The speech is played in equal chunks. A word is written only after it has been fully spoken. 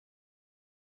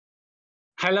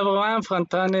Hello everyone, from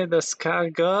Tony the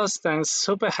Scar Ghost. I'm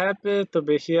super happy to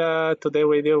be here today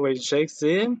with you with Jake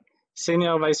Zim,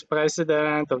 Senior Vice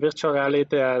President of Virtual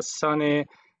Reality at Sony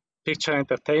Pictures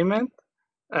Entertainment.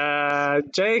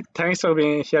 Jake, thanks for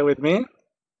being here with me.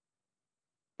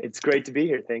 It's great to be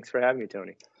here. Thanks for having me,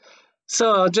 Tony.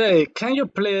 So, Jake, can you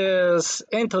please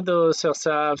introduce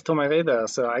yourself to my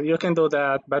readers? You can do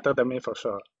that better than me for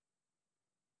sure.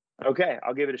 Okay,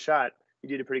 I'll give it a shot. You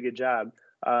did a pretty good job.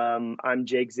 I'm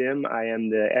Jake Zim. I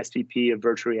am the SVP of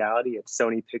Virtual Reality at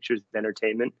Sony Pictures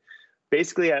Entertainment.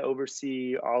 Basically, I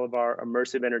oversee all of our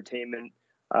immersive entertainment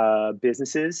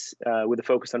businesses with a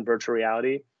focus on virtual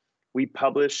reality. We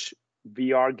publish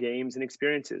VR games and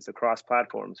experiences across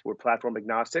platforms. We're platform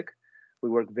agnostic. We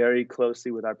work very closely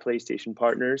with our PlayStation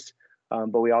partners,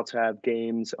 but we also have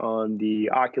games on the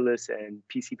Oculus and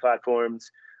PC platforms.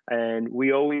 And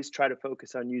we always try to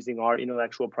focus on using our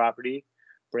intellectual property,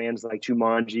 brands like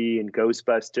Jumanji and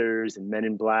Ghostbusters and Men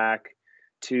in Black,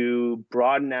 to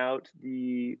broaden out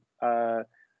the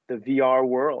VR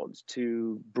world,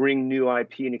 to bring new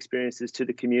IP and experiences to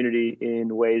the community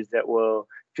in ways that will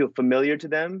feel familiar to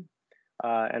them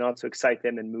and also excite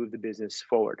them and move the business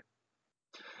forward.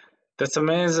 That's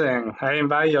amazing. I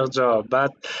invite your job.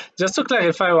 But just to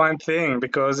clarify one thing,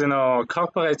 because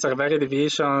corporates are very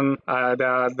division. There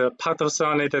are the part of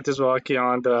Sony that is working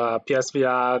on the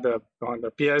PSVR, on the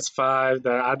PS5,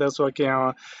 the others working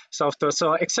on software.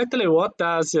 So exactly what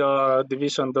does your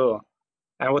division do?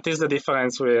 And what is the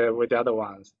difference with the other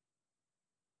ones?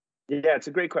 Yeah, it's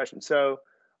a great question. So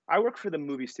I work for the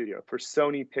movie studio for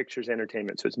Sony Pictures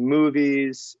Entertainment. So it's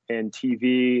movies and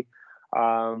TV.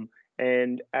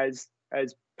 And as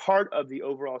part of the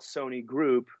overall Sony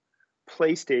group,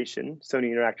 PlayStation, Sony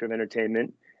Interactive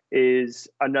Entertainment, is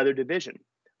another division.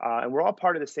 And we're all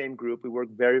part of the same group. We work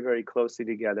very, very closely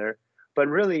together. But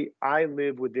really, I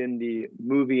live within the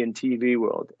movie and TV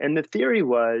world. And the theory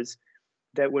was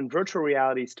that when virtual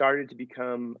reality started to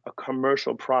become a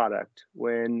commercial product,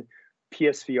 when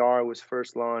PSVR was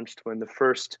first launched, when the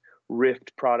first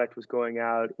Rift product was going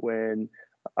out, when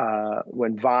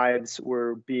Vives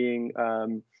were being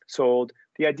sold,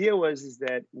 the idea was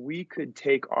that we could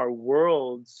take our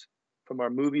worlds from our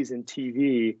movies and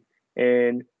TV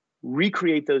and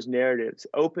recreate those narratives,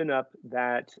 open up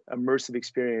that immersive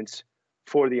experience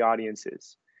for the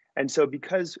audiences. And so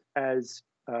because as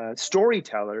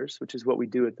storytellers, which is what we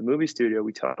do at the movie studio,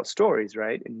 we tell stories,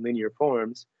 right, in linear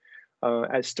forms.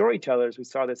 As storytellers, we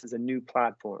saw this as a new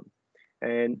platform.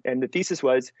 And the thesis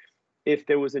was, if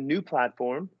there was a new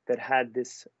platform that had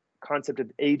this concept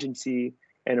of agency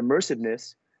and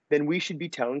immersiveness, then we should be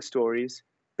telling stories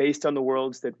based on the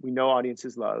worlds that we know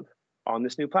audiences love on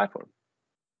this new platform.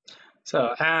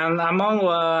 So, and among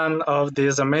one of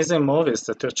these amazing movies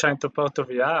that you're trying to port to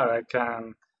VR,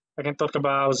 I can talk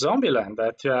about Zombieland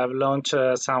that you have launched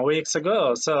some weeks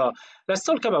ago. So let's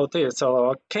talk about it.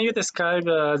 So can you describe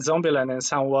Zombieland in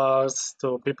some words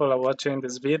to people who are watching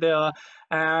this video?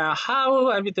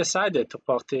 How have you decided to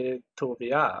port it to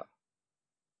VR?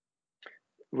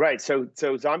 Right. So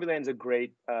Zombieland is a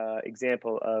great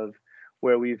example of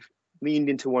where we've leaned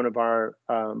into one of our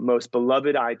most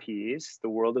beloved IPs, the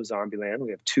world of Zombieland.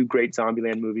 We have two great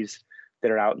Zombieland movies that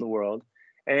are out in the world.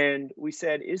 And we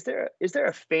said, is there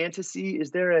a fantasy? Is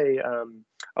there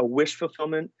a wish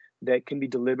fulfillment that can be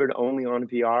delivered only on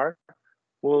VR?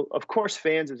 Well, of course,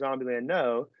 fans of Zombieland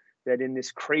know that in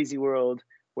this crazy world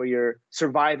where you're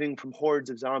surviving from hordes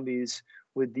of zombies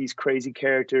with these crazy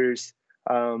characters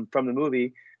from the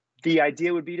movie, the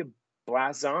idea would be to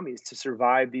blast zombies to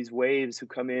survive these waves who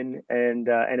come in and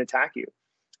attack you.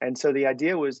 And so the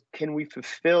idea was, can we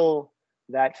fulfill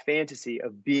that fantasy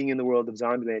of being in the world of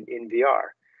Zombieland in VR?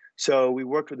 So we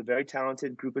worked with a very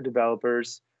talented group of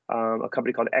developers, a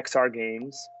company called XR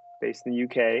Games based in the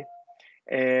UK.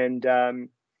 And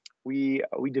we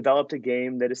developed a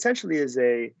game that essentially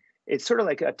it's sort of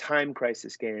like a time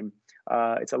crisis game.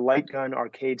 It's a light gun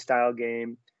arcade style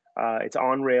game. It's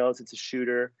on rails, it's a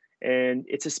shooter, and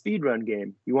it's a speedrun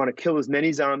game. You want to kill as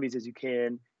many zombies as you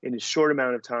can in as short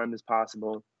amount of time as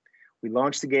possible. We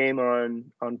launched the game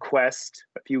on Quest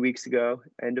a few weeks ago,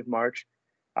 end of March,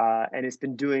 and it's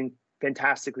been doing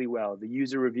fantastically well. The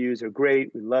user reviews are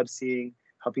great. We love seeing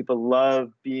how people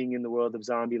love being in the world of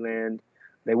Zombieland.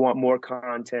 They want more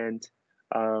content,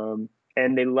 and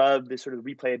they love the sort of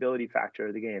replayability factor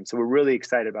of the game. So we're really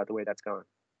excited about the way that's going.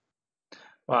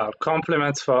 Wow,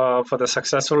 compliments for the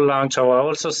successful launch. I've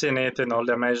also seen it in all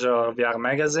the major VR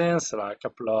magazines like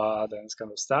Upload and this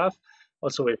kind of stuff.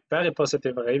 also with very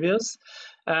positive reviews.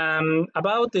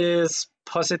 About these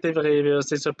positive reviews,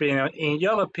 this opinion, in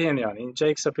your opinion, in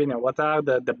Jake's opinion, what are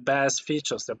the best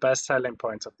features, the best selling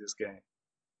points of this game?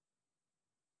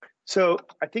 So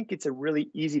I think it's a really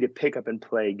easy to pick up and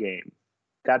play game.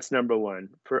 That's number one.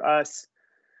 For us,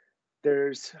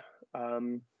 there's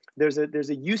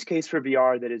a use case for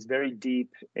VR that is very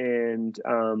deep and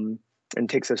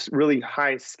takes a really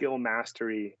high skill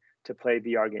mastery to play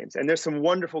VR games. And there's some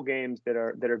wonderful games that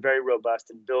are very robust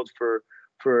and built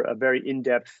for a very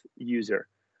in-depth user.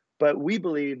 But we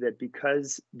believe that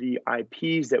because the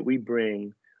IPs that we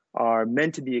bring are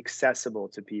meant to be accessible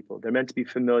to people, they're meant to be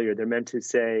familiar, they're meant to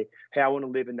say, hey, I want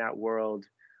to live in that world.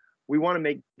 We want to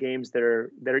make games that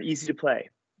are easy to play,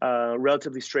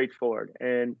 relatively straightforward.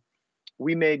 And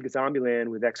we made Zombieland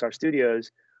with XR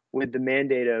Studios with the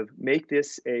mandate of make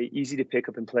this a easy to pick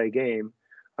up and play game,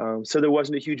 so there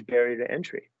wasn't a huge barrier to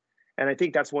entry. And I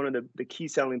think that's one of the key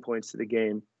selling points to the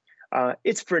game.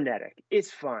 It's frenetic,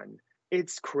 it's fun,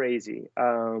 it's crazy.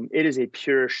 It is a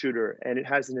pure shooter, and it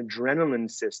has an adrenaline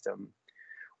system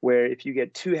where if you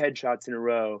get 2 headshots in a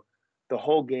row, the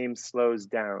whole game slows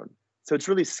down. So it's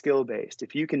really skill-based.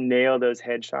 If you can nail those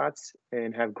headshots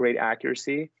and have great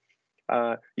accuracy,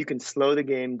 you can slow the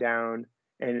game down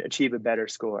and achieve a better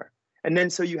score. And then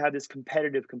so you have this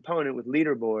competitive component with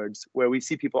leaderboards where we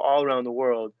see people all around the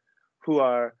world who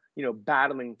are,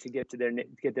 battling to get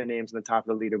their names on the top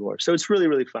of the leaderboard. So it's really,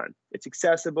 really fun. It's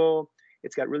accessible.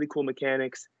 It's got really cool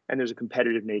mechanics, and there's a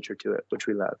competitive nature to it, which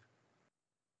we love.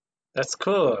 That's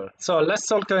cool. So let's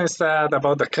talk instead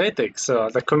about the critics. So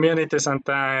the community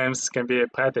sometimes can be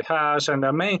pretty harsh, and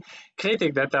the main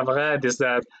critic that I've read is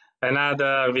that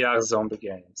another VR zombie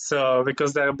game. So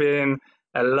because there have been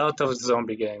a lot of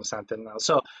zombie games until now.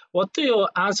 So what do you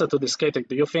answer to this critic?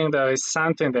 Do you think there is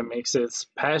something that makes it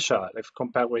special if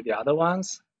compared with the other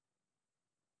ones?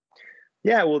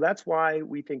 Yeah, well, that's why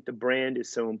we think the brand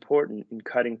is so important in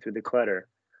cutting through the clutter.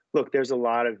 Look, there's a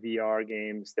lot of VR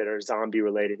games that are zombie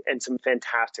related and some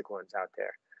fantastic ones out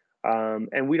there.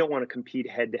 And we don't want to compete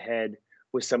head to head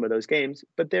with some of those games,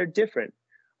 but they're different.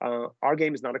 Our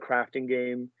game is not a crafting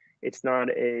game. It's not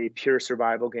a pure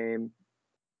survival game.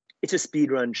 It's a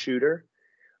speedrun shooter.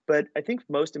 But I think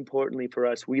most importantly for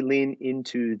us, we lean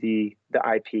into the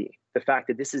IP, the fact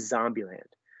that this is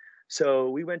Zombieland. So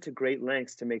we went to great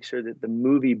lengths to make sure that the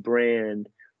movie brand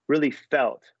really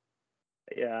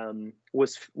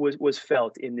was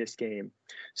felt in this game.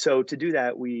 So to do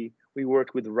that, we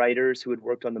worked with writers who had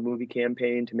worked on the movie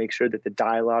campaign to make sure that the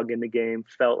dialogue in the game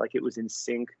felt like it was in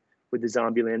sync with the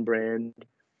Zombieland brand.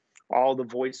 All the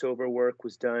voiceover work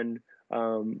was done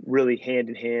really hand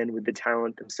in hand with the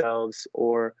talent themselves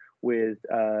or with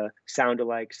sound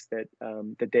alikes that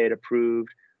they had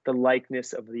approved. The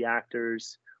likeness of the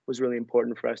actors was really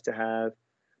important for us to have.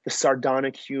 The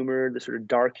sardonic humor, the sort of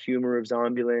dark humor of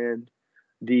Zombieland,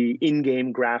 the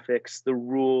in-game graphics, the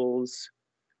rules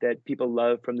that people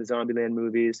love from the Zombieland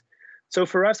movies. So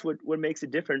for us, what makes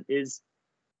it different is,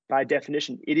 by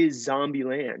definition, it is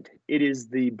Zombieland. It is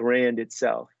the brand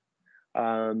itself.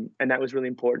 And that was really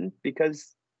important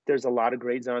because there's a lot of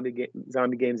great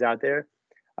zombie games out there.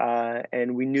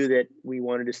 And we knew that we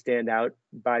wanted to stand out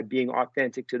by being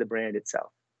authentic to the brand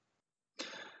itself.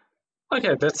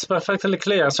 Okay, that's perfectly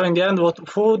clear. So in the end,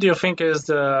 who do you think is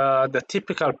the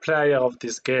typical player of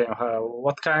this game?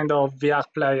 What kind of VR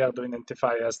player do you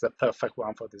identify as the perfect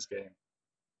one for this game?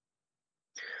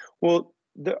 Well,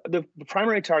 the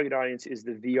primary target audience is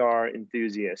the VR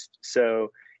enthusiast.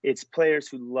 So it's players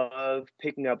who love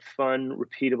picking up fun,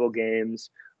 repeatable games.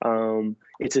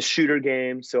 It's a shooter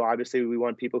game, so obviously we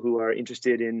want people who are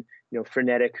interested in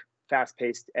frenetic,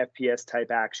 fast-paced FPS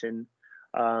type action.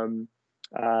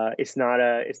 It's not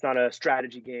a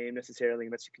strategy game necessarily,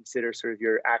 unless you consider sort of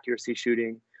your accuracy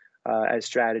shooting as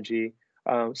strategy.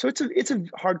 So it's a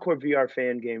hardcore VR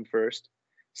fan game first.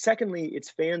 Secondly, it's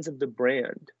fans of the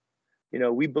brand.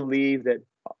 We believe that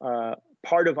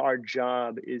part of our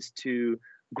job is to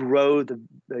grow the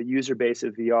user base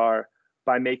of VR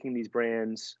by making these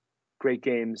brands great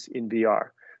games in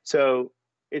VR. So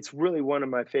it's really one of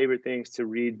my favorite things to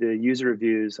read the user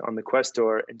reviews on the Quest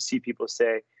Store and see people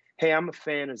say, hey, I'm a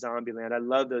fan of Zombieland. I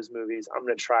love those movies. I'm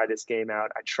going to try this game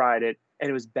out. I tried it, and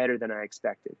it was better than I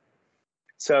expected.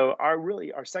 So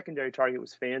our secondary target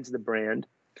was fans of the brand.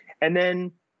 And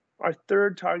then our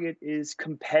third target is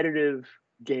competitive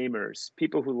gamers,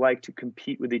 people who like to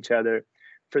compete with each other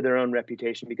for their own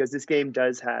reputation, because this game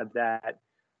does have that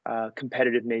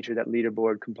competitive nature, that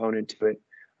leaderboard component to it.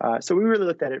 So we really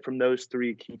looked at it from those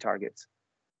 3 key targets.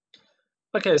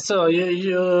 Okay, so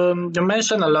you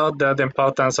mentioned a lot the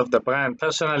importance of the brand.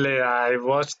 Personally, I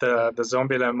watched the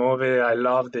Zombieland movie. I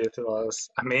loved it. It was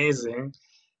amazing.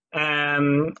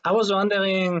 And I was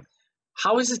wondering,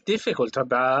 how is it difficult to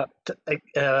adapt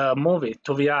a movie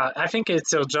to VR? I think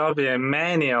it's your job in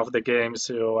many of the games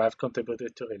you have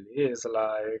contributed to release,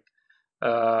 like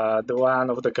the one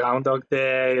of the Groundhog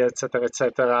Day, etc.,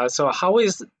 etc. So how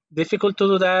is difficult to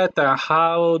do that, and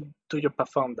how do you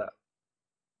perform that?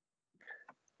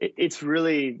 It's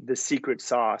really the secret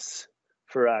sauce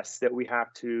for us that we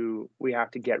have to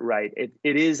get right.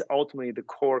 It is ultimately the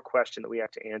core question that we have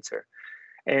to answer.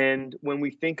 And when we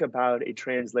think about a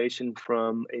translation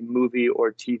from a movie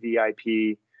or TV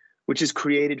IP, which is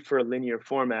created for a linear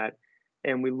format,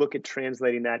 and we look at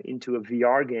translating that into a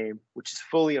VR game, which is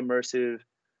fully immersive,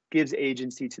 gives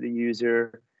agency to the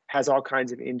user, has all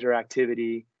kinds of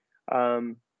interactivity,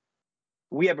 um,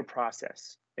 we have a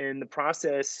process. And the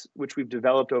process, which we've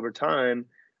developed over time,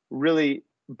 really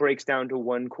breaks down to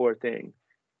one core thing.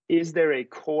 Is there a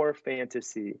core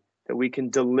fantasy that we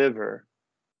can deliver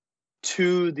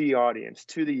to the audience,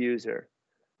 to the user,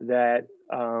 that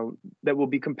will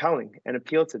be compelling and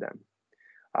appeal to them?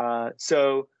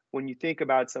 So when you think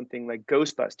about something like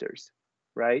Ghostbusters,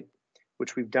 right,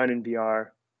 which we've done in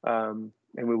VR, and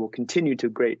we will continue to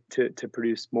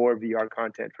produce more VR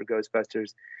content for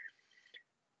Ghostbusters.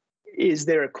 Is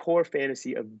there a core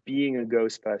fantasy of being a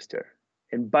Ghostbuster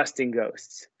and busting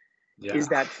ghosts? Yeah. Is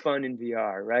that fun in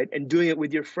VR, right? And doing it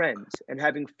with your friends and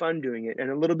having fun doing it and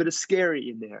a little bit of scary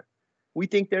in there. We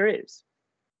think there is.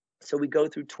 So we go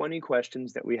through 20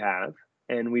 questions that we have,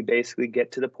 and we basically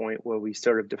get to the point where we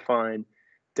sort of define,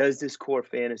 does this core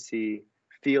fantasy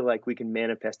feel like we can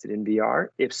manifest it in VR?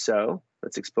 If so,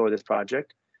 let's explore this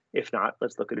project. If not,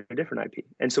 let's look at a different IP.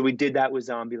 And so we did that with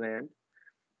Zombieland,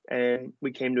 and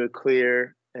we came to a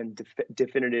clear and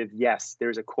definitive yes,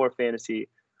 there's a core fantasy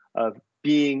of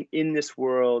being in this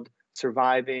world,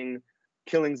 surviving,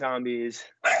 killing zombies,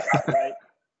 right?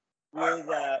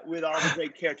 With all the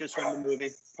great characters from the movie.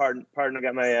 Pardon, I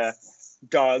got my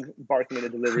dog barking at a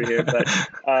delivery here, but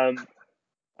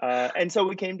and so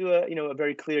we came to a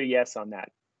very clear yes on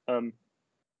that.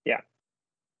 Yeah.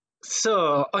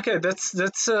 So, okay,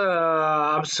 that's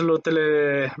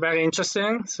absolutely very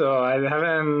interesting. So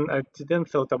I didn't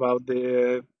thought about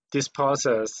this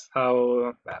process.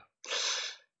 How well.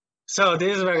 So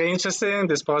this is very interesting.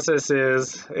 This process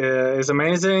is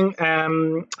amazing. I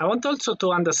want also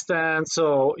to understand.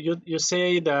 So you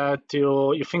say that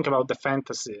you think about the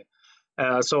fantasy.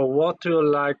 So what you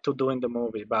like to do in the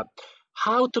movie, but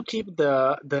how to keep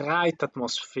the right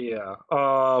atmosphere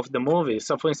of the movie.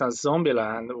 So for instance,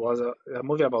 Zombieland was a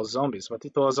movie about zombies, but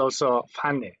it was also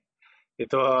funny.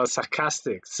 It was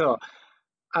sarcastic. So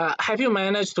have you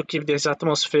managed to keep this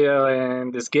atmosphere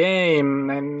in this game?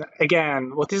 And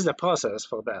again, what is the process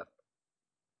for that?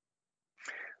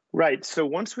 Right. So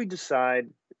once we decide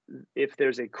if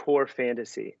there's a core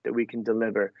fantasy that we can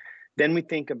deliver, then we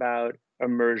think about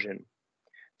immersion.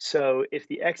 So if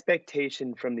the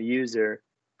expectation from the user,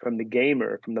 from the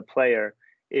gamer, from the player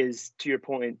is, to your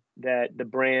point, that the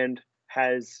brand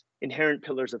has inherent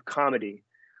pillars of comedy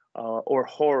or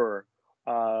horror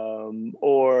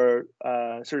or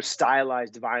sort of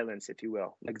stylized violence, if you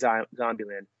will, like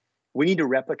Zombieland, we need to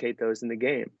replicate those in the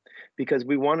game because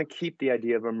we want to keep the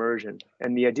idea of immersion.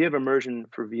 And the idea of immersion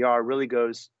for VR really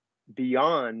goes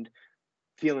beyond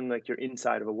feeling like you're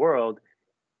inside of a world.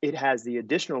 It has the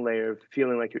additional layer of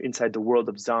feeling like you're inside the world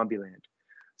of Zombieland.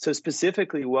 So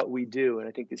specifically what we do, and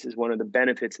I think this is one of the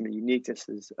benefits and the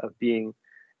uniquenesses of being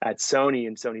at Sony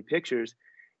and Sony Pictures,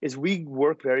 is we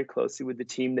work very closely with the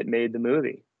team that made the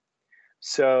movie.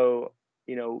 So,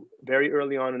 very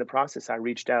early on in the process, I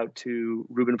reached out to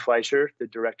Ruben Fleischer, the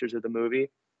director of the movies,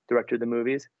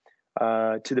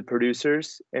 to the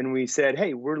producers, and we said,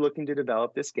 hey, we're looking to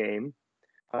develop this game.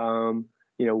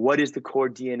 What is the core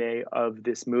DNA of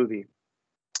this movie?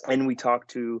 And we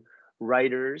talked to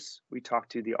writers, we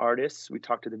talked to the artists, we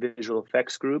talked to the visual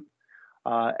effects group,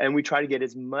 and we try to get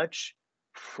as much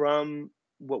from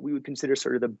what we would consider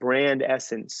sort of the brand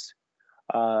essence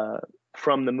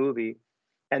from the movie.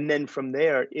 And then from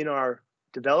there, in our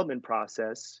development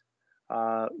process,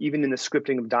 even in the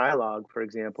scripting of dialogue, for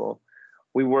example,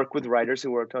 we work with writers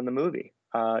who worked on the movie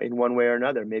in one way or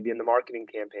another, maybe in the marketing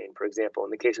campaign, for example.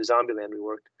 In the case of Zombieland, we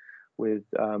worked with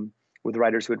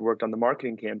writers who had worked on the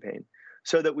marketing campaign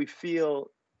so that we feel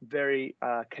very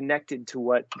connected to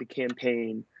what the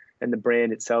campaign and the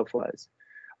brand itself was.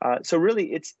 So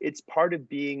really, it's part of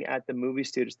being at the movie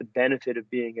studio. It's the benefit of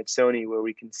being at Sony, where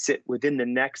we can sit within the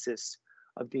nexus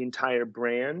of the entire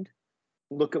brand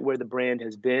look at where the brand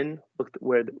has been, look at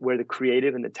where the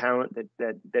creative and the talent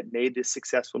that made this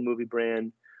successful movie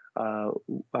brand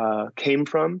came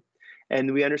from,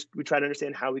 and we try to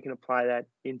understand how we can apply that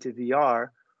into VR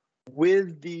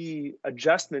with the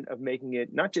adjustment of making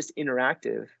it not just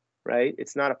interactive, right?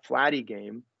 It's not a flatty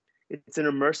game, it's an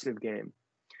immersive game.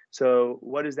 So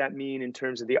what does that mean in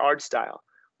terms of the art style?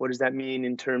 What does that mean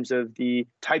in terms of the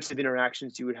types of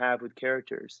interactions you would have with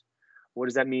characters? What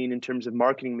does that mean in terms of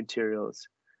marketing materials?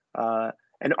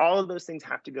 And all of those things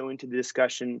have to go into the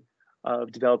discussion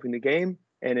of developing the game.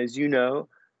 And as you know,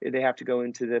 they have to go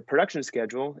into the production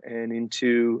schedule and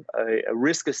into a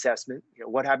risk assessment. You know,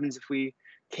 what happens if we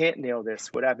can't nail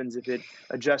this? What happens if it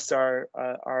adjusts our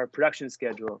production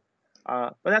schedule?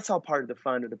 But that's all part of the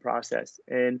fun of the process.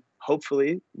 And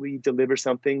hopefully we deliver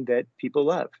something that people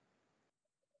love.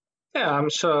 Yeah, I'm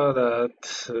sure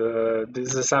that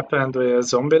this has happened with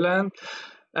Zombieland.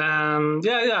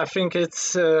 I think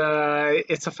it's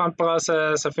a fun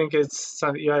process. I think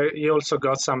you also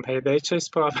got some head itches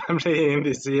probably in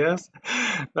these years,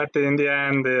 but in the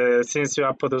end, since you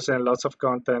are producing lots of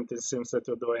content, it seems that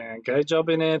you're doing a great job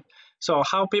in it. So,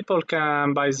 how people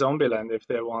can buy Zombieland if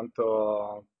they want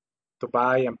to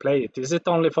buy and play it? Is it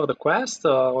only for the Quest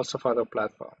or also for other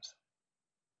platforms?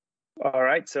 All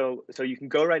right, so you can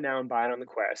go right now and buy it on the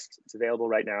Quest. It's available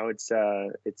right now. It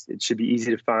should be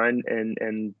easy to find,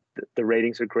 and the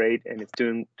ratings are great, and it's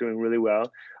doing really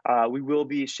well. We will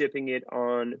be shipping it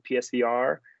on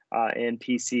PSVR and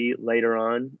PC later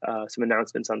on. Some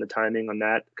announcements on the timing on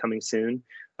that coming soon.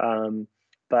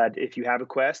 But if you have a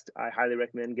Quest, I highly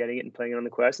recommend getting it and playing it on the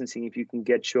Quest and seeing if you can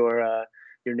get your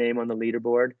name on the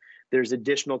leaderboard. There's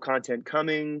additional content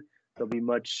coming. There'll be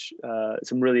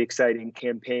some really exciting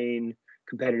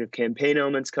competitive campaign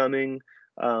elements coming.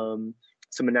 Some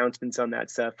announcements on that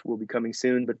stuff will be coming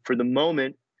soon. But for the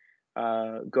moment,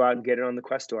 go out and get it on the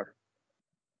Quest Store.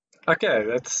 Okay,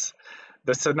 that's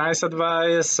a nice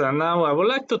advice. And now I would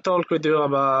like to talk with you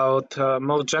about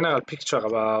more general picture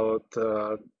about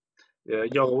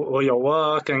your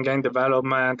work and game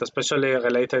development, especially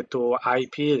related to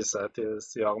IPs. That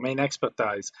is your main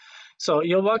expertise. So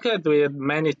you worked with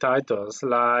many titles,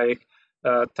 like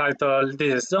title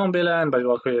this is Zombieland, but you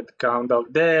work with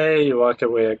Groundhog Day, you work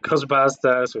with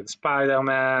Ghostbusters, with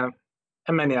Spider-Man,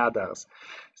 and many others.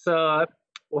 So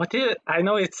I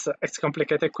know it's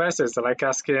complicated questions, like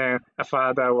asking a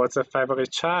father what's a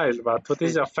favorite child, but what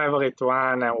is your favorite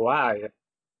one and why?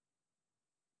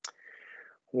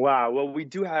 Wow. Well, we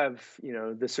do have,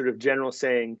 the sort of general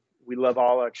saying, we love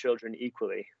all our children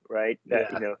equally, right?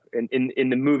 That, Yeah. in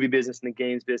the movie business and the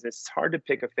games business, it's hard to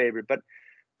pick a favorite. But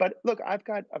look, I've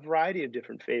got a variety of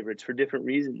different favorites for different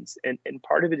reasons. And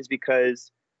part of it is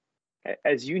because,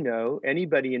 as you know,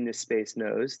 anybody in this space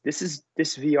knows, this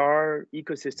VR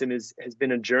ecosystem has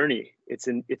been a journey. It's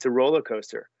a roller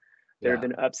coaster. There have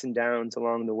been ups and downs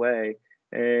along the way.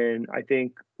 And I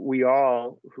think we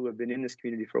all who have been in this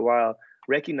community for a while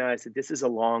recognize that this is a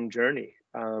long journey.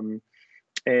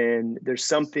 And there's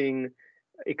something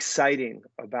exciting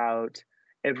about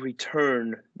every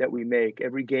turn that we make,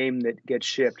 every game that gets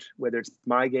shipped, whether it's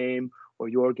my game or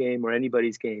your game or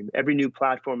anybody's game, every new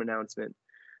platform announcement.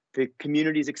 The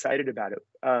community is excited about it.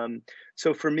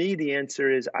 So for me, the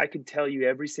answer is I could tell you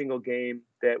every single game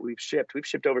that we've shipped. We've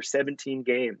shipped over 17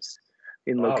 games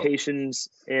in locations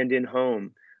and in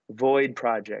home, Void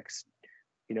projects,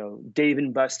 Dave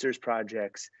and Buster's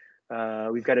projects.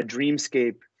 We've got a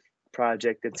Dreamscape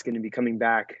project that's going to be coming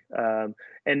back.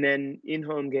 And then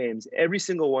in-home games, every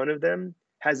single one of them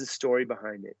has a story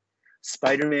behind it.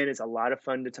 Spider-Man is a lot of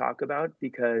fun to talk about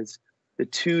because the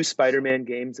 2 Spider-Man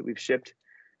games that we've shipped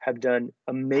have done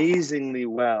amazingly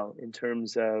well in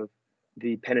terms of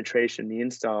the penetration, the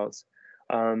installs,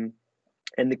 and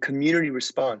the community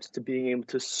response to being able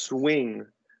to swing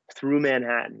through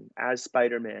Manhattan as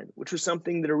Spider-Man, which was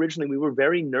something that originally we were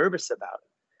very nervous about.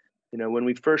 When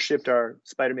we first shipped our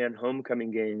Spider-Man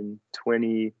Homecoming game in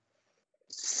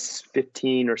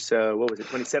 2015 or so,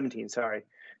 2017, sorry,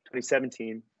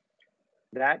 2017,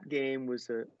 that game was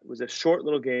a short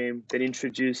little game that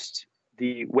introduced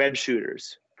the web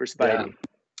shooters for Spidey.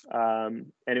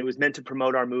 And it was meant to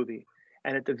promote our movie.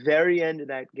 And at the very end of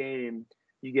that game,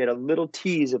 you get a little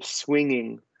tease of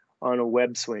swinging on a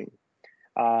web swing.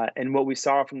 And what we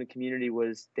saw from the community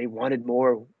was they wanted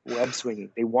more web swinging.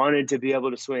 They wanted to be able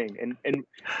to swing.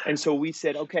 And so we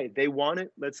said, okay, they want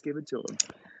it, let's give it to them.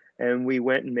 And we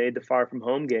went and made the Far From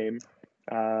Home game,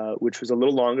 which was a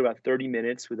little longer, about 30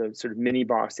 minutes with a sort of mini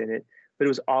boss in it, but it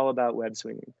was all about web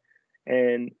swinging.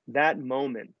 And that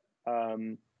moment,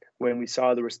 when we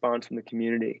saw the response from the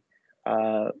community,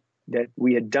 that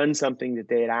we had done something that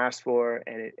they had asked for,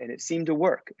 and it seemed to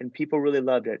work, and people really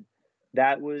loved it.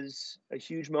 That was a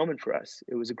huge moment for us.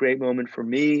 It was a great moment for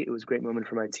me. It was a great moment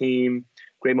for my team,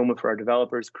 great moment for our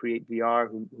developers, Create VR,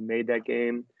 who made that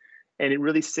game. And it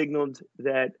really signaled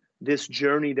that this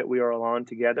journey that we are all on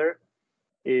together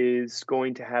is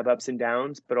going to have ups and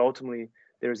downs, but ultimately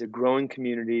there's a growing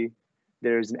community.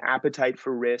 There's an appetite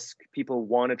for risk. People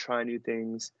want to try new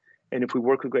things. And if we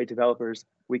work with great developers,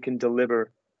 we can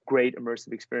deliver great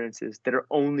immersive experiences that are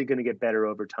only going to get better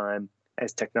over time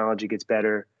as technology gets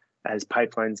better, as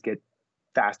pipelines get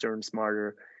faster and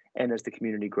smarter, and as the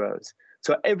community grows.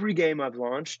 So every game I've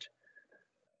launched,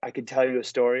 I could tell you a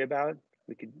story about.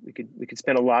 We could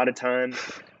spend a lot of time,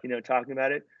 talking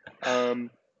about it.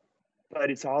 But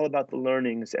it's all about the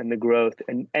learnings and the growth.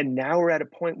 And now we're at a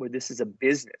point where this is a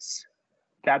business.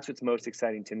 That's what's most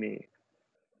exciting to me.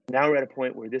 Now we're at a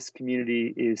point where this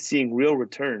community is seeing real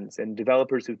returns, and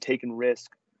developers who've taken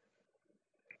risk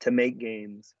to make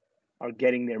games are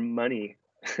getting their money,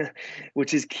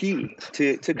 which is key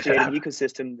to create an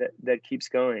ecosystem that keeps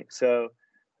going. So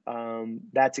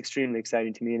that's extremely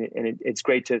exciting to me, and it's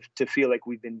great to feel like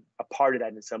we've been a part of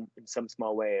that in some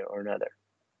small way or another.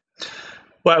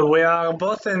 Well, we are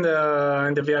both in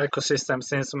the VR ecosystem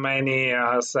since many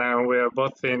years, and we are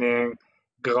both feeling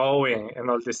growing in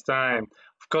all this time.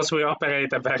 Of course, we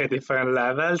operate at very different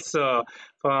levels. So,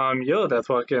 from you that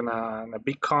work in a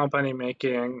big company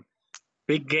making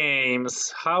big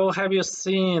games, how have you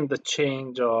seen the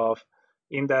change of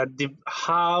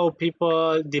how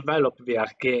people develop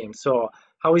VR games? So,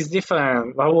 how is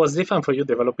different? What was different for you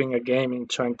developing a game in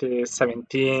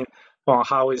 2017? Or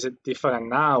how is it different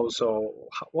now? So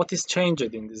what is changed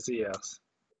in these years?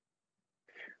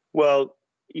 Well,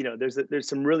 there's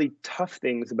some really tough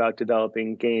things about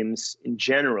developing games in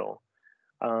general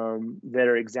that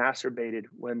are exacerbated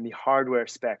when the hardware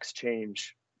specs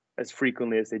change as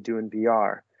frequently as they do in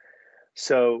VR.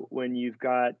 So when you've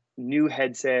got new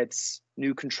headsets,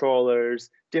 new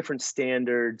controllers, different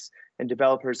standards, and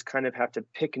developers kind of have to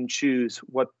pick and choose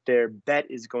what their bet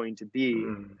is going to be,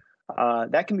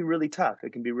 that can be really tough.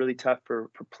 It can be really tough for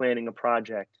planning a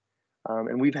project.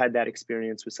 And we've had that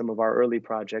experience with some of our early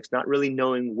projects, not really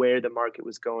knowing where the market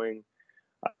was going,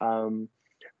 but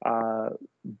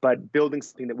building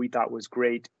something that we thought was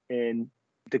great, and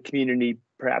the community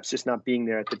perhaps just not being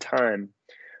there at the time.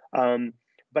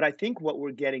 But I think what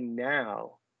we're getting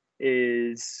now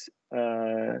is,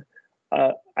 I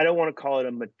don't want to call it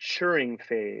a maturing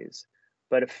phase,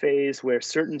 but a phase where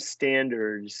certain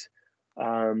standards,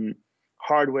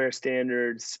 hardware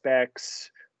standards,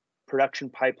 specs, production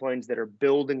pipelines that are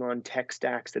building on tech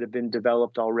stacks that have been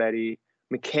developed already,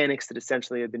 mechanics that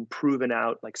essentially have been proven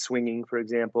out, like swinging, for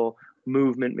example,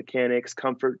 movement mechanics,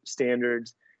 comfort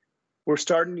standards. We're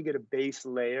starting to get a base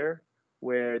layer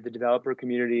where the developer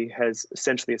community has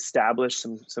essentially established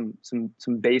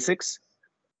some basics.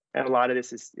 And a lot of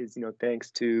this is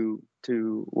thanks to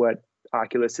what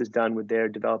Oculus has done with their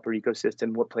developer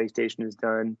ecosystem, what PlayStation has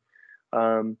done.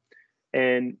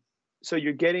 And so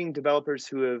you're getting developers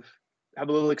who have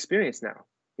a little experience now.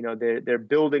 They're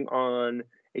building on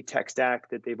a tech stack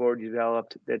that they've already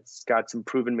developed that's got some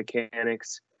proven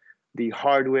mechanics. The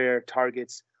hardware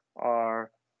targets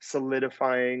are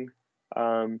solidifying.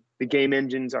 The game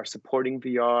engines are supporting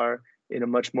VR in a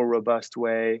much more robust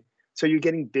way. So you're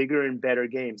getting bigger and better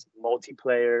games,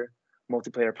 multiplayer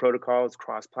protocols,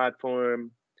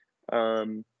 cross-platform,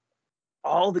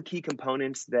 all the key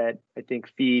components that I think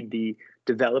feed the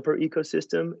developer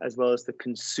ecosystem as well as the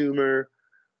consumer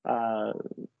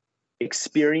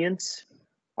experience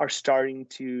are starting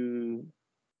to,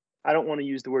 I don't want to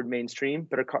use the word mainstream,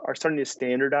 but are starting to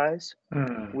standardize,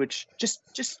 which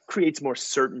just creates more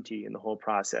certainty in the whole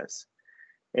process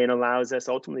and allows us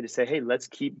ultimately to say, hey, let's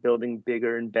keep building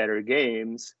bigger and better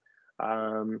games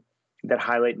that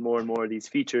highlight more and more of these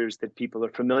features that people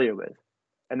are familiar with.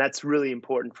 And that's really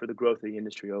important for the growth of the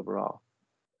industry overall.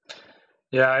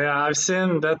 Yeah, I've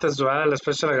seen that as well.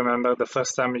 Especially, I remember the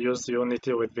first time I used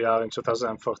Unity with VR in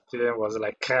 2014 was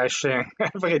like crashing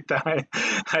every time.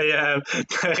 I have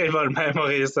terrible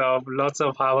memories of lots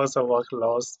of hours of work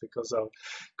lost because of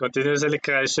continuously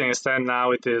crashing. Instead,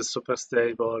 now it is super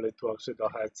stable. It works with the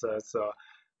headset. So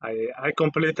I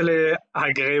completely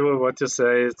agree with what you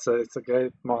say. It's a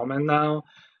great moment now.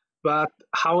 But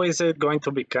how is it going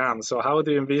to become? So how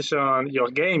do you envision your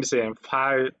games in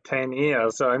 5, 10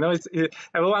 years? So I know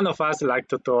every one of us like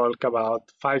to talk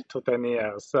about 5 to 10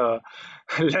 years. So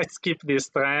let's keep this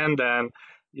trend and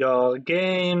your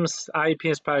games,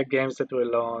 IP-inspired games that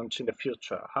will launch in the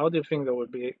future. How do you think they will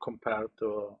be compared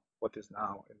to what is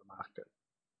now in the market?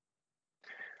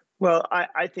 Well,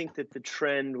 I think that the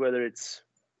trend, whether it's,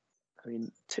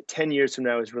 10 years from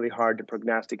now is really hard to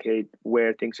prognosticate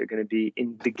where things are going to be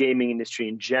in the gaming industry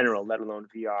in general, let alone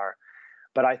VR.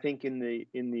 But I think in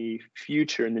the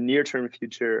future, in the near term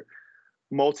future,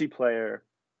 multiplayer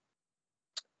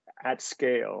at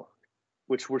scale,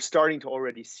 which we're starting to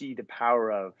already see the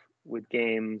power of with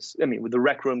games, with the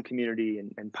Rec Room community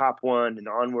and Pop One and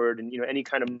Onward, and any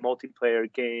kind of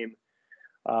multiplayer game,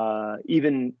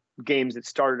 even games that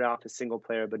started off as single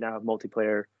player but now have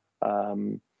multiplayer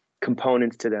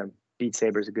components to them. Beat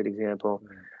Saber is a good example.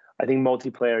 Mm. I think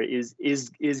multiplayer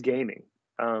is gaming.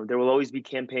 There will always be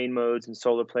campaign modes and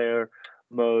solo player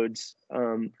modes,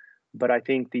 but I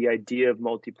think the idea of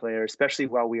multiplayer, especially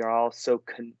while we are all so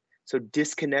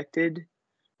disconnected,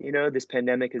 this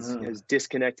pandemic has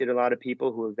disconnected a lot of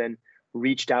people who have then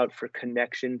reached out for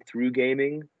connection through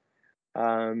gaming.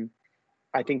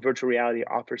 I think virtual reality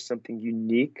offers something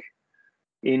unique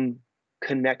in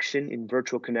connection, in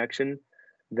virtual connection,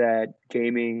 that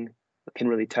gaming can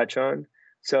really touch on.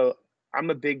 So I'm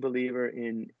a big believer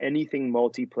in anything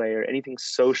multiplayer, anything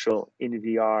social in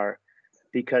VR,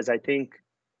 because I think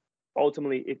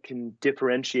ultimately it can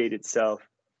differentiate itself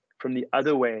from the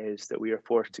other ways that we are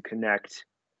forced to connect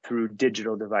through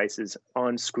digital devices,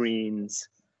 on screens,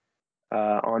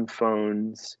 on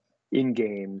phones, in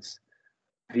games.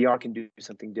 VR can do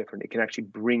something different. It can actually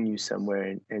bring you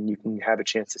somewhere, and you can have a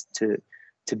chance to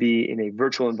be in a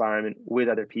virtual environment with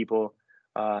other people.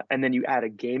 And then you add a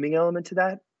gaming element to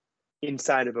that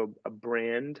inside of a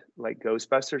brand like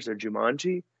Ghostbusters or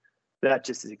Jumanji. That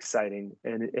just is exciting.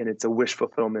 And it's a wish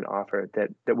fulfillment offer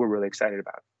that we're really excited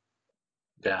about.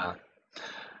 Yeah.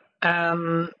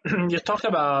 You talked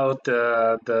about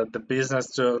the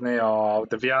business journey of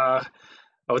the VR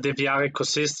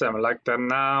ecosystem. Like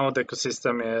now the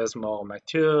ecosystem is more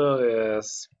mature,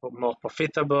 is more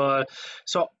profitable.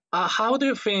 So how do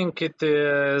you think it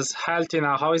is healthy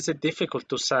now? How is it difficult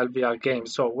to sell VR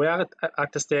games? So we are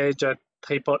at the stage that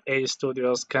AAA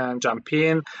studios can jump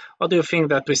in, or do you think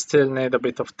that we still need a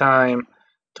bit of time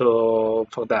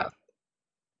for that?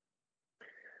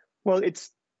 Well,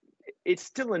 it's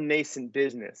still a nascent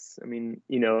business. In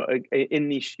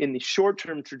the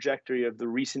short-term trajectory of the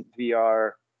recent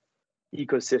VR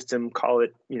ecosystem, call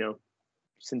it,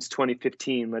 since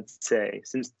 2015, let's say,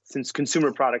 since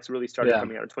consumer products really started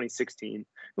coming out in 2016,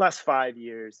 last 5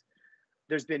 years,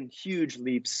 there's been huge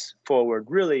leaps forward,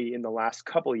 really in the last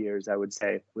couple years, I would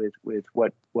say, with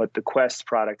what the Quest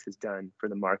product has done for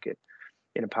the market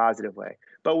in a positive way.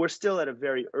 But we're still at a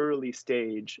very early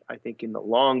stage, I think, in the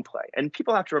long play. And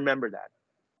people have to remember that.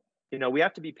 We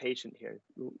have to be patient here.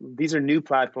 These are new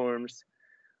platforms.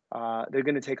 They're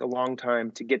going to take a long time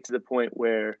to get to the point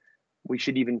where we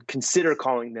should even consider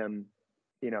calling them,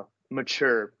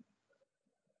 mature.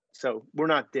 So we're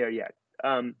not there yet.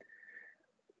 But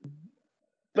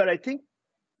I think,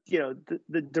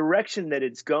 the direction that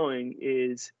it's going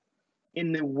is,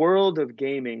 in the world of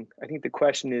gaming, I think the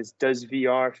question is, does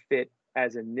VR fit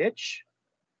as a niche,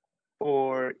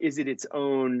 or is it its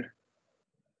own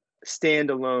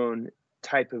standalone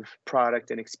type of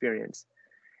product and experience?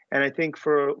 And I think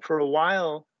for a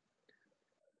while,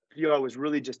 VR was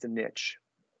really just a niche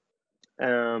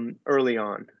early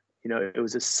on. It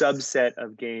was a subset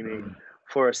of gaming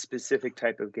for a specific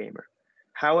type of gamer.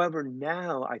 However,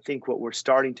 now I think what we're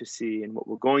starting to see, and what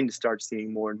we're going to start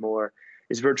seeing more and more,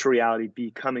 is virtual reality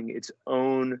becoming its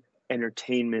own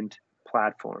entertainment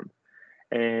platform.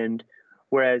 And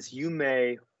whereas you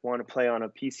may want to play on a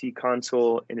PC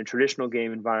console in a traditional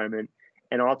game environment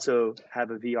and also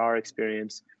have a VR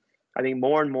experience, I think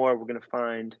more and more we're going to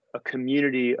find a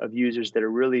community of users that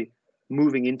are really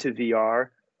moving into VR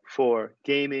for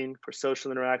gaming, for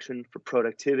social interaction, for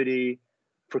productivity,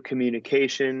 for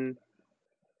communication.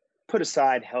 Put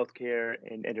aside healthcare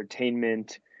and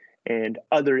entertainment and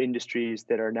other industries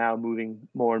that are now moving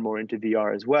more and more into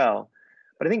VR as well.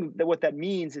 But I think that what that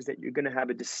means is that you're going to have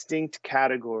a distinct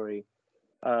category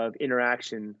of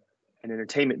interaction and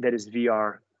entertainment that is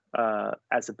VR,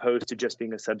 as opposed to just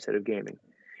being a subset of gaming.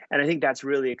 And I think that's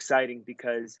really exciting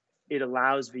because it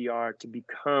allows VR to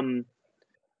become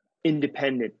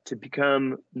independent, to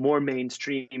become more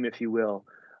mainstream, if you will,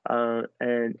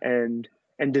 and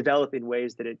develop in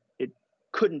ways that it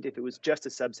couldn't if it was just a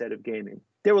subset of gaming.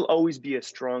 There will always be a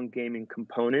strong gaming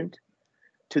component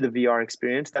to the VR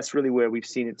experience. That's really where we've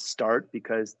seen it start,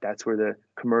 because that's where the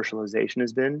commercialization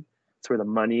has been. It's where the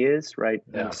money is, right?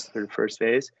 Yeah. In the sort of first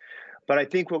phase. But I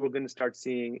think what we're going to start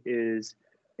seeing is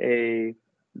a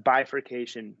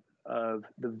bifurcation of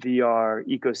the VR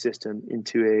ecosystem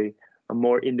into a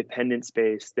more independent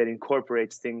space that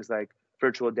incorporates things like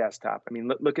virtual desktop.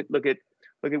 Look at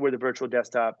look at where the virtual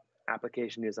desktop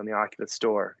application is on the Oculus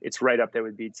Store. It's right up there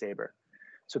with Beat Saber.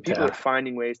 So people are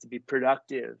finding ways to be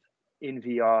productive in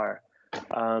VR.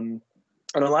 And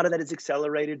a lot of that is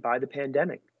accelerated by the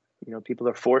pandemic. You know, people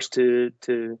are forced to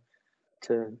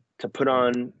put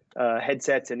on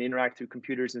headsets and interact through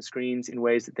computers and screens in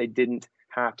ways that they didn't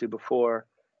have to before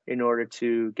in order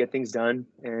to get things done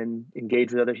and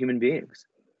engage with other human beings.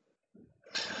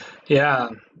 Yeah.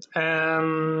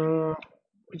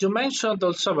 You mentioned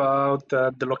also about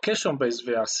the location-based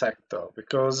VR sector,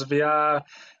 because VR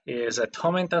is at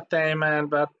home entertainment,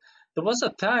 but there was a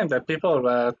time that people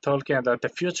were talking that the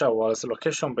future was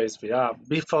location-based VR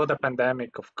before the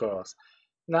pandemic, of course.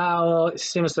 Now it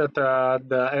seems that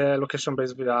the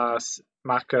location-based VR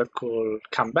market could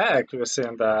come back. We're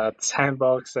seeing that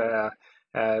Sandbox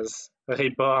has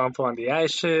reborn from the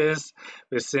ashes.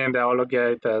 We're seeing the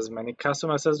Hologate has many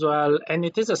customers as well, and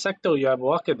it is a sector you have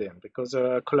worked in because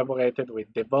you collaborated with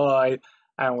The Void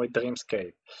and with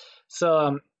Dreamscape.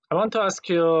 So I want to ask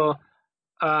you,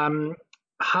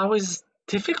 how is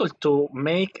difficult to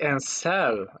make and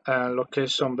sell a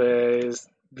location-based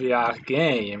VR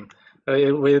game?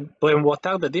 What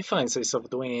are the differences of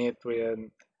doing it with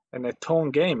an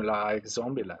at-home game like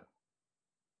Zombieland?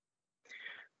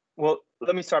 Well,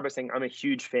 let me start by saying I'm a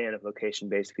huge fan of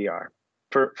location-based VR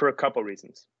for a couple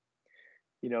reasons.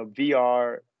 You know,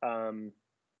 VR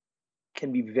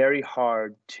can be very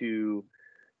hard to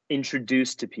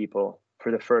introduce to people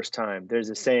for the first time. There's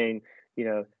a saying, you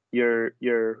know,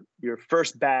 your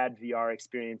first bad VR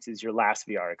experience is your last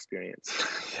VR experience.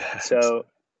 Yes. So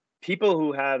people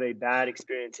who have a bad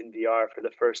experience in VR for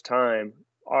the first time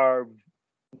are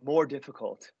more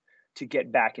difficult to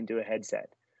get back into a headset.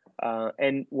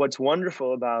 And what's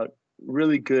wonderful about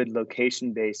really good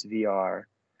location-based VR,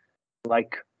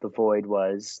 like The Void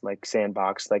was, like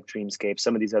Sandbox, like Dreamscape,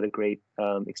 some of these other great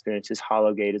experiences,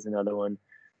 Hologate is another one,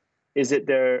 is that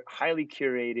they're highly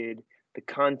curated, the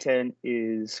content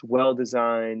is well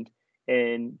designed,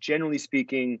 and generally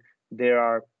speaking, there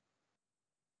are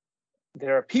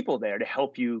people there to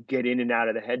help you get in and out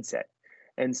of the headset.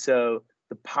 And so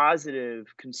the positive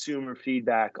consumer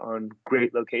feedback on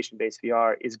great location-based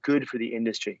VR is good for the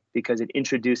industry because it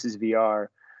introduces VR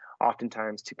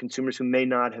oftentimes to consumers who may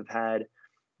not have had,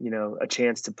 you know, a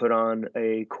chance to put on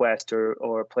a Quest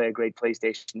or play a great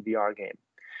PlayStation VR game.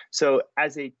 So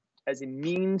as a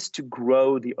means to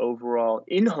grow the overall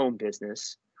in-home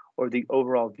business or the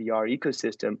overall VR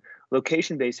ecosystem,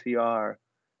 location-based VR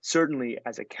certainly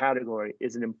as a category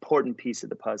is an important piece of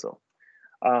the puzzle.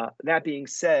 That being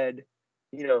said,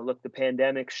 you know, look, the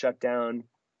pandemic shut down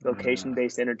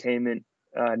location-based entertainment,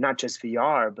 not just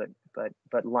VR,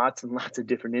 but lots and lots of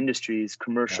different industries,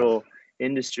 commercial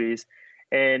industries,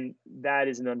 and that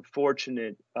is an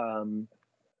unfortunate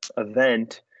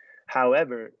event.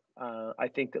 However, I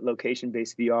think that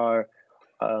location-based VR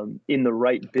in the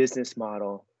right business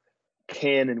model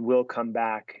can and will come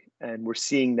back, and we're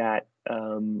seeing that.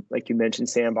 Like you mentioned,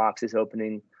 Sandbox is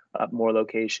opening up more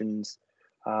locations.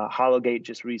 Hologate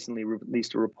just recently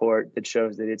released a report that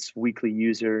shows that its weekly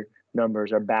user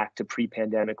numbers are back to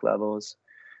pre-pandemic levels.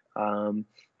 And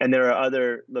there are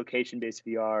other location-based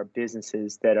VR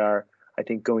businesses that are, I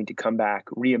think, going to come back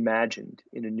reimagined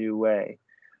in a new way.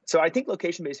 So I think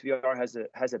location-based VR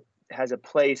has a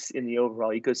place in the overall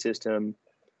ecosystem.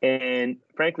 And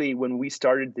frankly, when we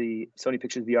started the Sony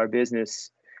Pictures VR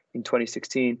business in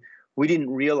 2016, we didn't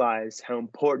realize how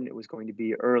important it was going to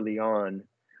be early on.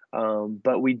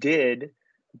 But we did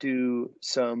do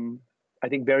some, I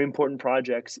think, very important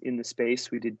projects in the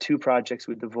space. We did 2 projects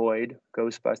with The Void,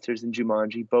 Ghostbusters and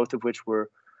Jumanji, both of which were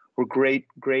great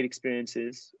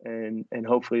experiences, and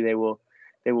hopefully they will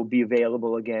be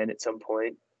available again at some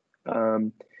point.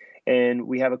 And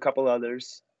we have a couple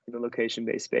others in the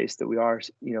location-based space that we are,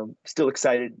 you know, still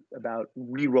excited about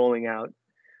re-rolling out.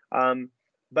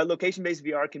 But location-based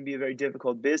VR can be a very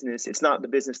difficult business. It's not the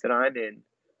business that I'm in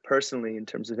personally in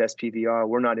terms of SPVR.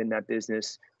 We're not in that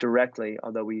business directly,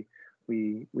 although we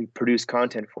produce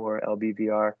content for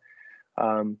LBVR.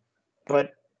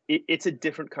 But it's a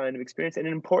different kind of experience and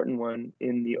an important one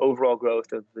in the overall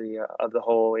growth of the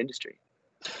whole industry.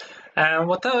 And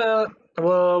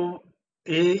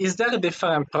is there a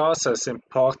different process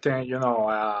importing, you know,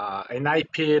 an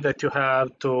IP that you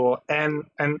have to an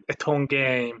at-home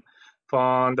game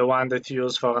from the one that you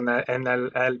use for an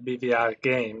LBVR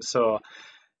game? So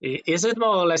is it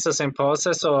more or less the same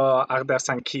process, or are there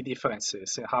some key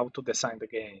differences in how to design the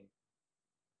game?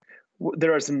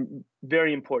 There are some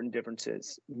very important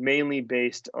differences, mainly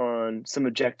based on some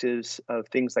objectives of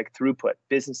things like throughput,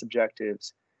 business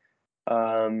objectives.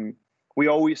 We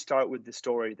always start with the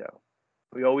story, though.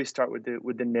 we always start with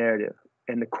the narrative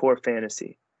and the core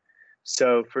fantasy.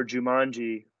 So for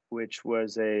Jumanji, which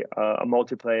was a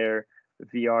multiplayer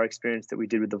VR experience that we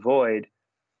did with The Void,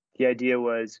 the idea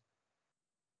was,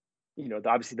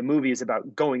 obviously the movie is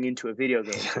about going into a video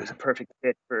game, so it was a perfect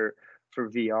fit for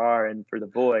VR and for The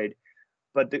Void.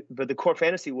 But the core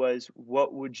fantasy was,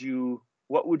 what would you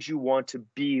want to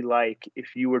be like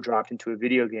if you were dropped into a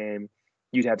video game?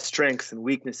 You'd have strengths and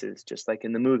weaknesses, just like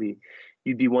in the movie.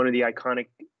 You'd be one of the iconic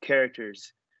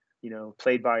characters,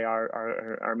 played by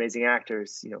our amazing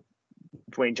actors,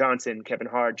 Dwayne Johnson, Kevin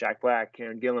Hart, Jack Black,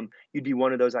 Karen Gillan. You'd be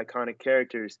one of those iconic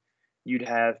characters. You'd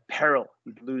have peril.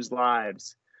 You'd lose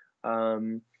lives.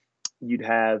 You'd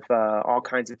have all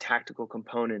kinds of tactical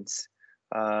components,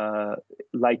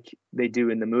 like they do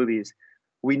in the movies.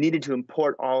 We needed to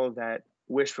import all of that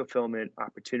wish fulfillment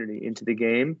opportunity into the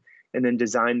game, and then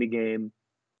design the game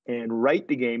and write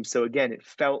the game. So again, it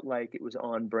felt like it was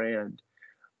on brand.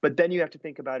 But then you have to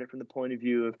think about it from the point of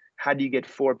view of, how do you get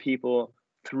 4 people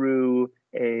through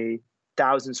a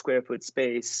 1,000 square foot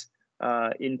space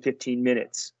in 15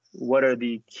 minutes? What are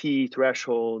the key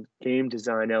threshold game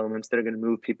design elements that are going to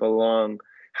move people along?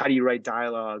 How do you write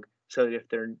dialogue so that if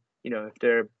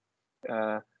they're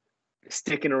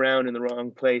sticking around in the wrong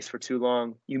place for too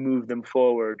long, you move them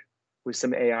forward with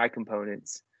some AI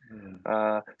components?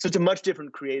 So it's a much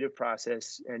different creative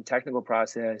process and technical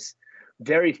process.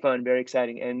 Very fun, very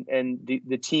exciting, and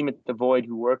the team at The Void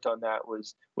who worked on that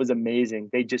was amazing.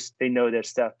 They know their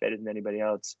stuff better than anybody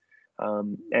else,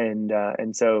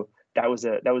 and so that was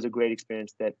a great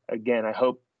experience. That, again, I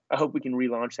hope we can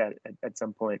relaunch that at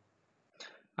some point.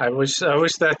 I wish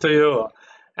that to you.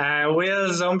 Will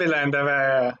Zombieland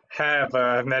ever have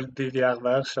an LBVR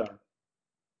version?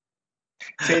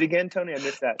 Say it again, Tony. I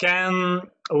missed that.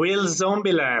 Will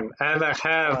Zombieland ever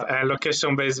have a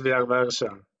location-based VR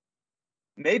version?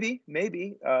 Maybe.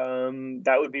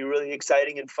 That would be really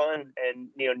exciting and fun. And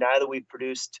now that we've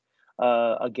produced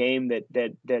a game that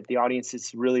the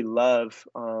audiences really love,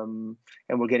 and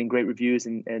we're getting great reviews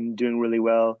and doing really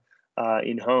well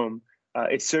in home,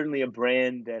 it's certainly a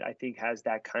brand that I think has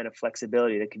that kind of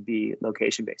flexibility that could be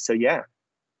location-based. So yeah.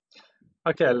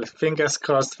 Okay, fingers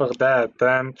crossed for that.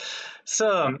 And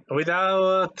so,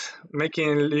 without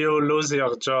making you lose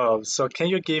your job, so can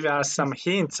you give us some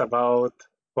hints about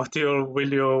what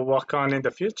will you work on in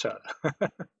the future?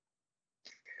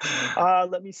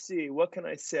 Let me see. What can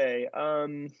I say?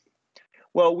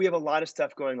 Well, we have a lot of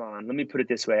stuff going on. Let me put it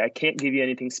this way. I can't give you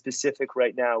anything specific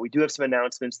right now. We do have some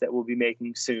announcements that we'll be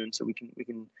making soon, so we can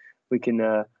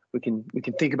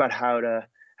think about how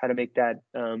to make that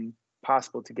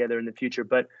possible together in the future.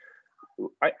 But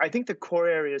I think the core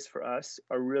areas for us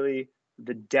are really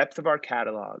the depth of our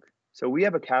catalog. So we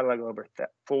have a catalog of over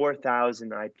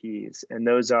 4,000 IPs, and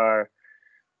those are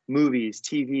movies,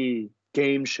 TV,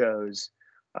 game shows,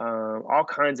 all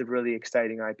kinds of really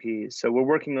exciting IPs. So we're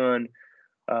working on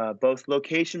both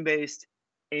location-based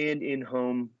and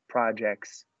in-home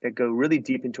projects that go really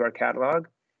deep into our catalog,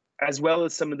 as well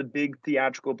as some of the big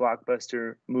theatrical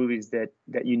blockbuster movies that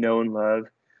you know and love,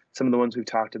 some of the ones we've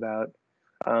talked about.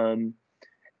 And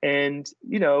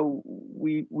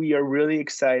we are really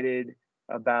excited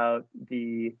about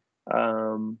the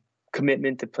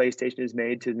commitment that PlayStation has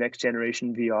made to the next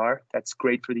generation VR. That's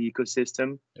great for the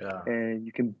ecosystem. Yeah. And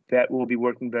you can bet we'll be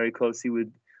working very closely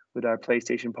with our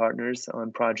PlayStation partners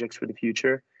on projects for the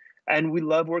future. And we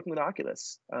love working with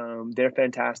Oculus. They're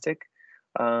fantastic.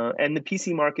 And the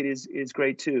PC market is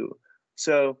great too.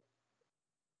 So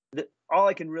all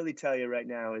I can really tell you right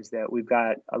now is that we've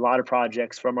got a lot of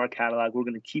projects from our catalog. We're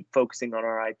going to keep focusing on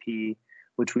our IP,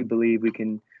 which we believe we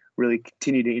can really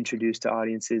continue to introduce to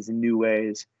audiences in new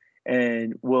ways.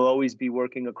 And we'll always be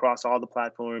working across all the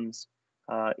platforms,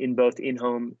 in both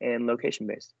in-home and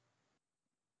location-based.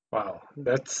 Wow,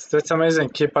 that's amazing.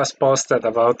 Keep us posted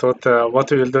about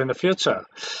what we will do in the future.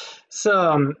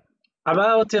 So,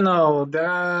 about there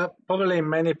are probably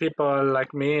many people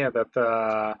like me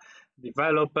that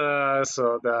developers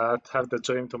or that have the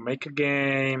dream to make a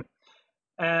game.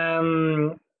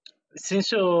 And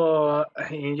since you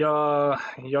in your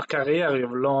career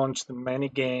you've launched many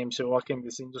games, you work in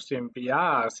this industry in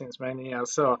VR since many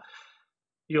years, so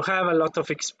you have a lot of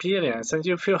experience. And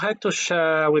if you had to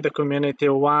share with the community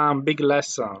one big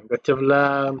lesson that you've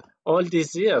learned all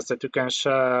these years that you can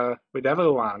share with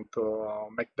everyone to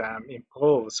make them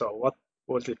improve, so what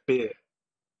would it be?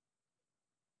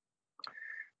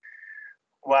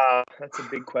 Wow, that's a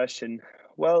big question.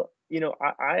 Well,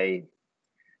 I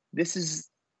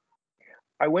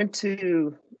went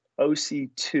to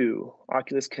OC2,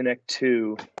 Oculus Connect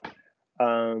 2,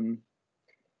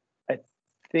 I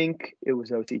think it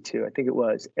was OT2. I think it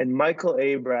was. And Michael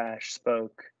Abrash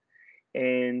spoke,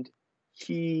 and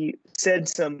he said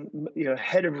some,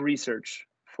 head of research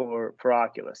for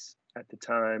Oculus at the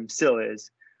time, still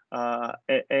is,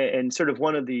 and sort of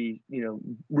one of the,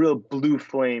 real blue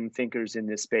flame thinkers in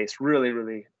this space. Really,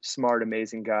 really smart,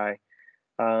 amazing guy.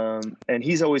 And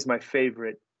he's always my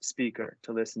favorite speaker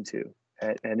to listen to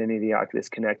at any of the Oculus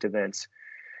Connect events,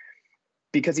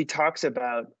 because he talks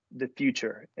about the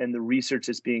future and the research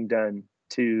that's being done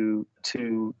to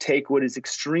take what is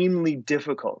extremely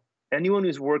difficult. Anyone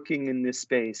who's working in this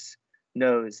space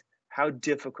knows how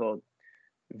difficult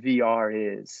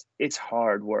VR is. It's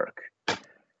hard work.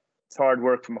 It's hard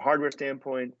work from a hardware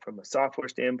standpoint, from a software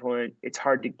standpoint. It's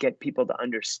hard to get people to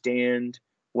understand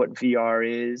what VR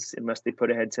is unless they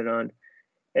put a headset on.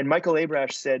 And Michael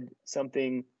Abrash said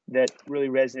something that really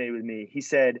resonated with me. He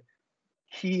said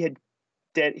he's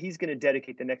going to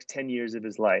dedicate the next 10 years of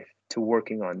his life to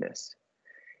working on this.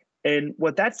 And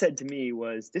what that said to me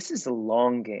was, this is a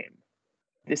long game.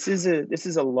 This is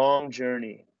a long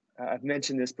journey. I've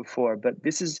mentioned this before, but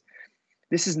this is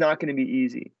not going to be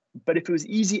easy. But if it was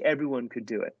easy, everyone could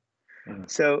do it. Mm-hmm.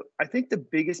 So I think the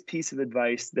biggest piece of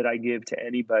advice that I give to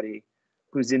anybody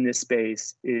who's in this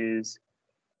space is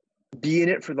be in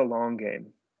it for the long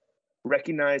game.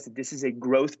 Recognize that this is a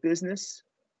growth business.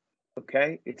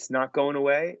 Okay, it's not going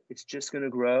away. It's just going to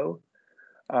grow.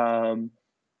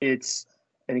 It's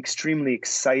an extremely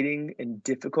exciting and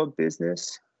difficult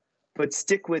business, but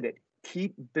stick with it.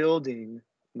 Keep building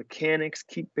mechanics,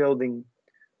 keep building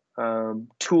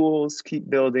tools, keep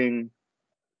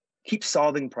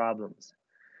solving problems.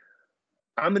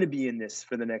 I'm going to be in this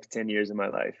for the next 10 years of my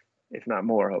life, if not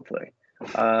more, hopefully.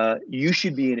 You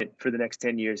should be in it for the next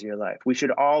 10 years of your life. We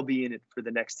should all be in it for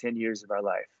the next 10 years of our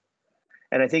life.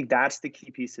 And I think that's the key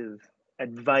piece of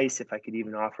advice, if I could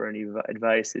even offer any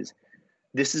advice, is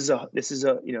this is a hold.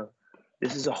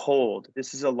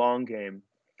 This is a long game.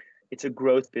 It's a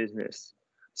growth business.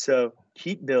 So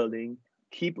keep building,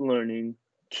 keep learning,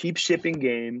 keep shipping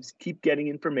games, keep getting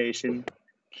information,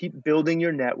 keep building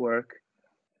your network,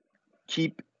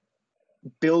 keep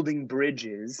building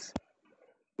bridges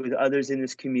with others in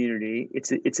this community.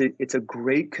 It's a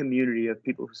great community of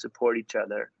people who support each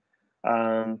other.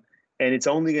 And it's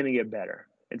only going to get better.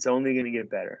 It's only going to get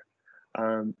better.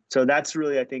 So that's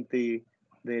really, I think, the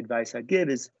advice I give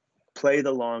is play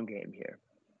the long game here.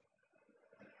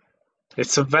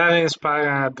 It's a very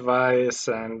inspiring advice,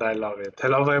 and I love it. I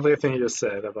love everything you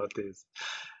said about this.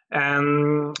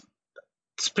 And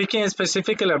speaking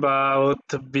specifically about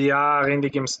VR indie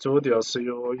game studios, so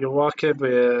you worked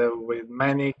with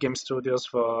many game studios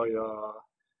for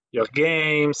your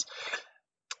games.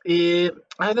 I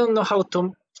don't know how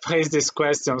to phrase this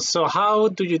question. So how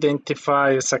do you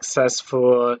identify a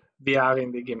successful VR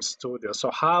indie game studio?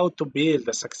 So how to build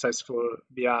a successful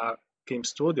VR game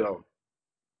studio?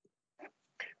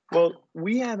 Well,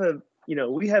 we have a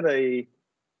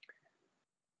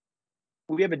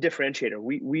differentiator.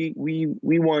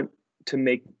 We want to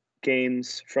make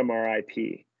games from our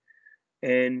IP,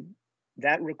 and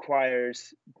that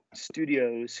requires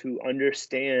studios who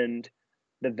understand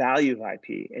the value of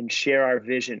IP and share our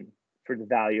vision for the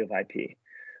value of IP.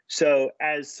 So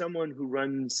as someone who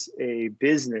runs a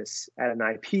business at an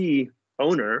IP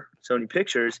owner, Sony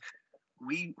Pictures,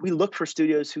 we look for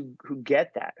studios who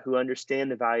get that, who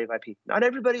understand the value of IP. Not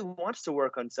everybody wants to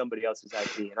work on somebody else's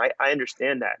IP, and I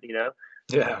understand that,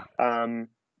 Yeah. I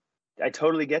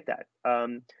totally get that.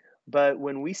 But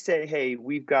when we say, hey,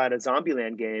 we've got a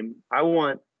Zombieland game, I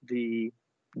want the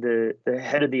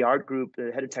head of the art group,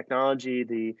 the head of technology,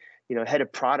 the head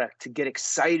of product to get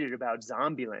excited about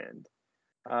Zombieland.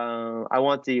 I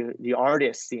want the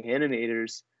artists, the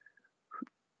animators,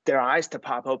 their eyes to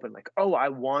pop open, like, oh, I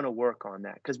want to work on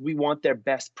that, because we want their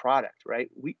best product, right?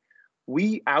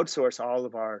 We outsource all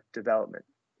of our development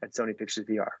at Sony Pictures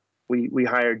VR. We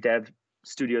hire dev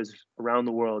studios around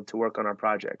the world to work on our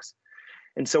projects,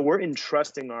 and so we're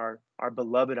entrusting our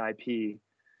beloved IP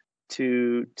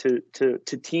to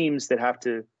teams that have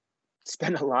to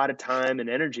spend a lot of time and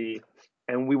energy,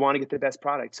 and we want to get the best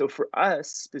product. So for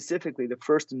us specifically, the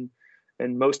first and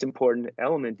most important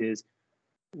element is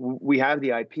we have the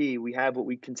IP, we have what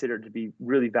we consider to be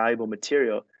really valuable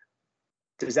material.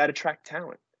 Does that attract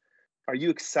talent? Are you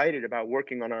excited about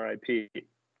working on our IP?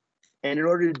 And in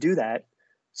order to do that,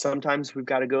 sometimes we've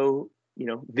got to go,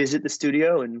 visit the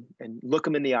studio and look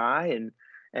them in the eye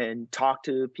and talk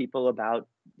to people about,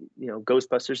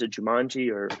 Ghostbusters or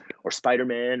Jumanji or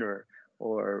Spider-Man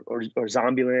or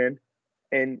Zombieland,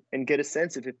 and get a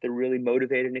sense of if they're really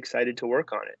motivated and excited to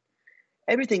work on it.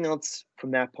 everything else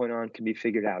from that point on can be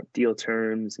figured out: deal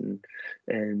terms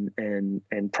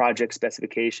and project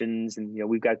specifications. And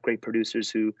we've got great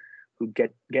producers who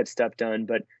get stuff done.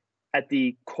 But at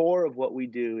the core of what we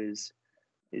do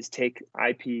is take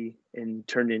IP and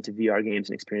turn it into VR games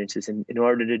and experiences. And in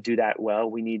order to do that well,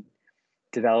 we need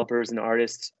developers and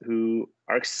artists who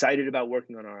are excited about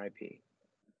working on our IP.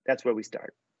 That's where we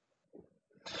start.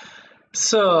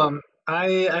 So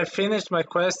I finished my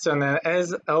question, and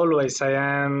as always, I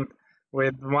am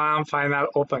with one final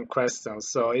open question.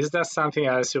 So is there something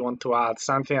else you want to add?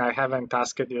 Something I haven't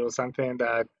asked you? Something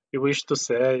that you wish to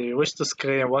say? You wish to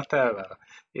scream? Whatever.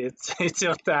 It's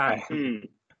your time.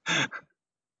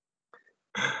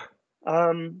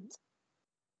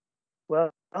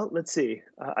 Well, let's see.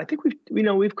 I think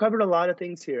we've covered a lot of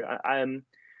things here.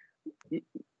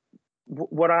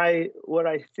 What I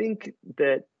think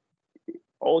that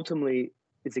ultimately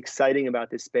is exciting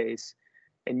about this space,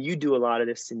 and you do a lot of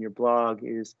this in your blog,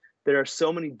 is there are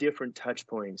so many different touch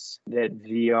points that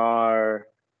VR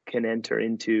can enter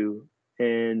into,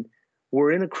 and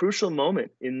we're in a crucial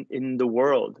moment in the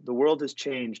world. The world has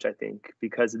changed, I think,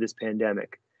 because of this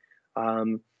pandemic,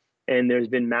 and there's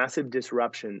been massive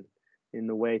disruption in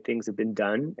the way things have been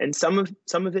done, and some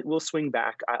of it will swing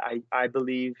back. I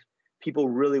believe people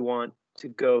really want to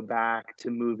go back to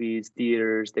movies,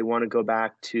 theaters. They want to go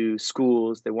back to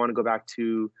schools. They want to go back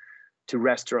to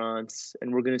restaurants,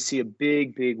 and we're going to see a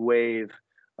big wave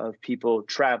of people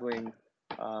traveling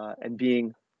and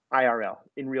being IRL,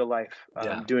 in real life,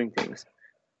 doing things.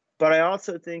 But I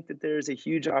also think that there's a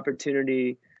huge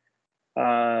opportunity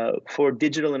for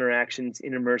digital interactions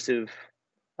in immersive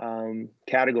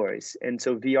categories. And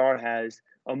so VR has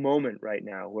a moment right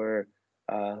now where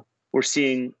we're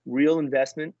seeing real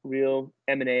investment, real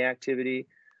M&A activity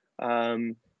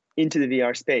into the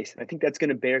VR space. And I think that's going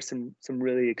to bear some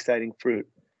really exciting fruit.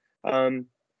 But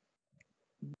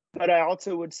I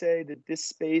also would say that this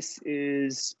space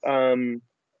is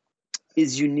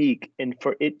unique, and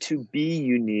for it to be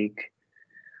unique,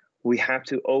 we have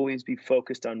to always be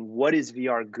focused on what is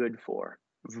VR good for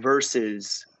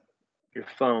versus your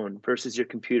phone, versus your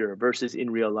computer, versus in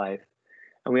real life.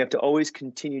 And we have to always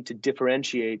continue to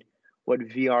differentiate what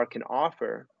VR can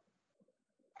offer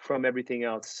from everything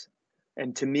else.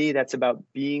 And to me, that's about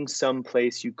being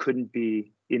someplace you couldn't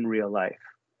be in real life,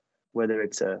 whether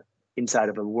it's inside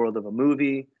of a world of a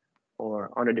movie,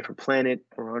 or on a different planet,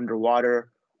 or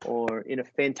underwater, or in a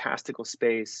fantastical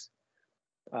space.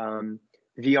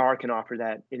 VR can offer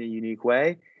that in a unique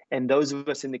way. And those of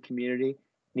us in the community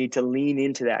need to lean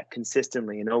into that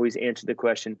consistently and always answer the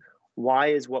question, why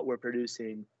is what we're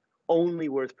producing only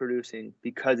worth producing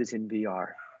because it's in VR?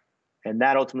 And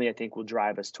that ultimately, I think, will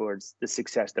drive us towards the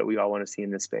success that we all want to see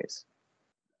in this space.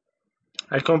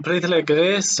 I completely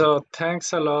agree. So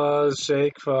thanks a lot,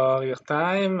 Jake, for your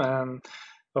time and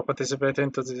for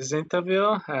participating to this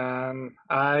interview. And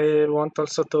I want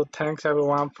also to thank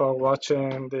everyone for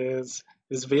watching this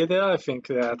video. I think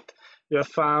that you have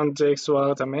found Jake's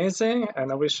work amazing,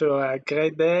 and I wish you a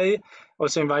great day.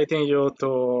 Also inviting you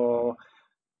to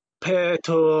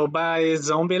buy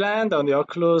Zombieland on the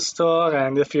Oculus store, and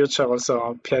in the future also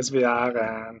on PSVR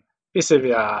and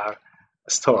PCVR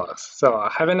stores. So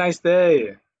have a nice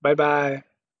day. Bye-bye.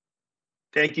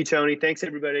 Thank you, Tony. Thanks,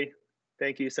 everybody.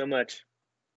 Thank you so much.